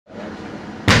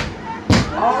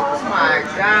Oh my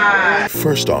God.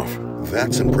 First off,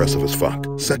 that's impressive as fuck.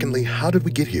 Secondly, how did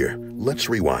we get here? Let's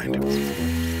rewind.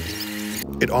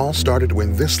 It all started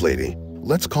when this lady,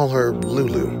 let's call her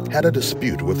Lulu, had a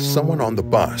dispute with someone on the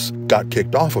bus, got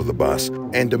kicked off of the bus,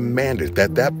 and demanded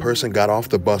that that person got off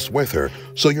the bus with her.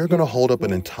 So you're gonna hold up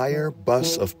an entire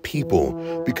bus of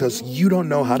people because you don't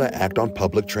know how to act on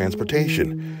public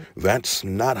transportation. That's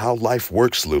not how life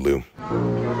works, Lulu.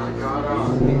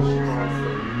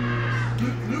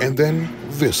 And then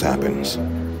this happens. Oh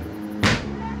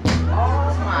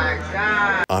my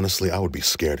God. Honestly, I would be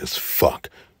scared as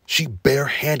fuck. She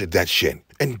barehanded that shit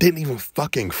and didn't even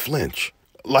fucking flinch.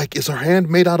 Like, is her hand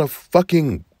made out of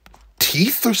fucking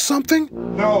teeth or something?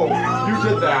 No, you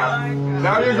did that.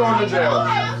 Now you're going to jail.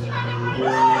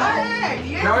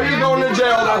 Now you're going to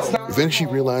jail. That's not. Then she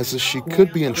realizes she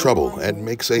could be in trouble and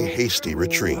makes a hasty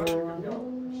retreat.